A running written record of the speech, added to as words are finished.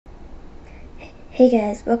Hey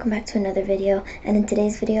guys, welcome back to another video, and in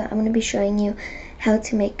today's video I'm going to be showing you how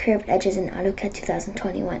to make curved edges in AutoCAD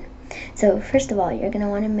 2021. So first of all, you're going to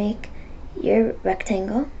want to make your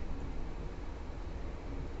rectangle.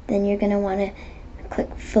 Then you're going to want to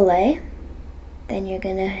click fillet. Then you're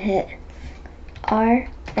going to hit R,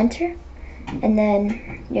 enter, and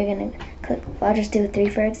then you're going to click, I'll just do a 3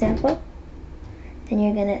 for example. Then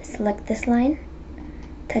you're going to select this line,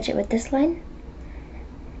 touch it with this line,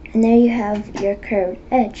 and there you have your curved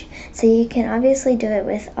edge. So you can obviously do it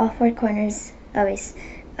with all four corners of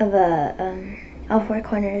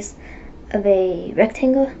a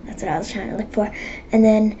rectangle. That's what I was trying to look for. And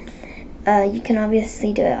then you can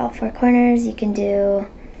obviously do it all four corners. You can do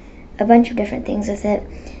a bunch of different things with it.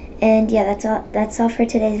 And yeah, that's all for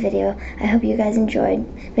today's video. I hope you guys enjoyed.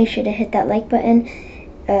 Make sure to hit that like button,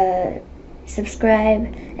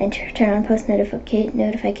 subscribe, and turn on post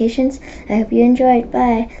notifications. I hope you enjoyed.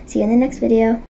 Bye. See you in the next video.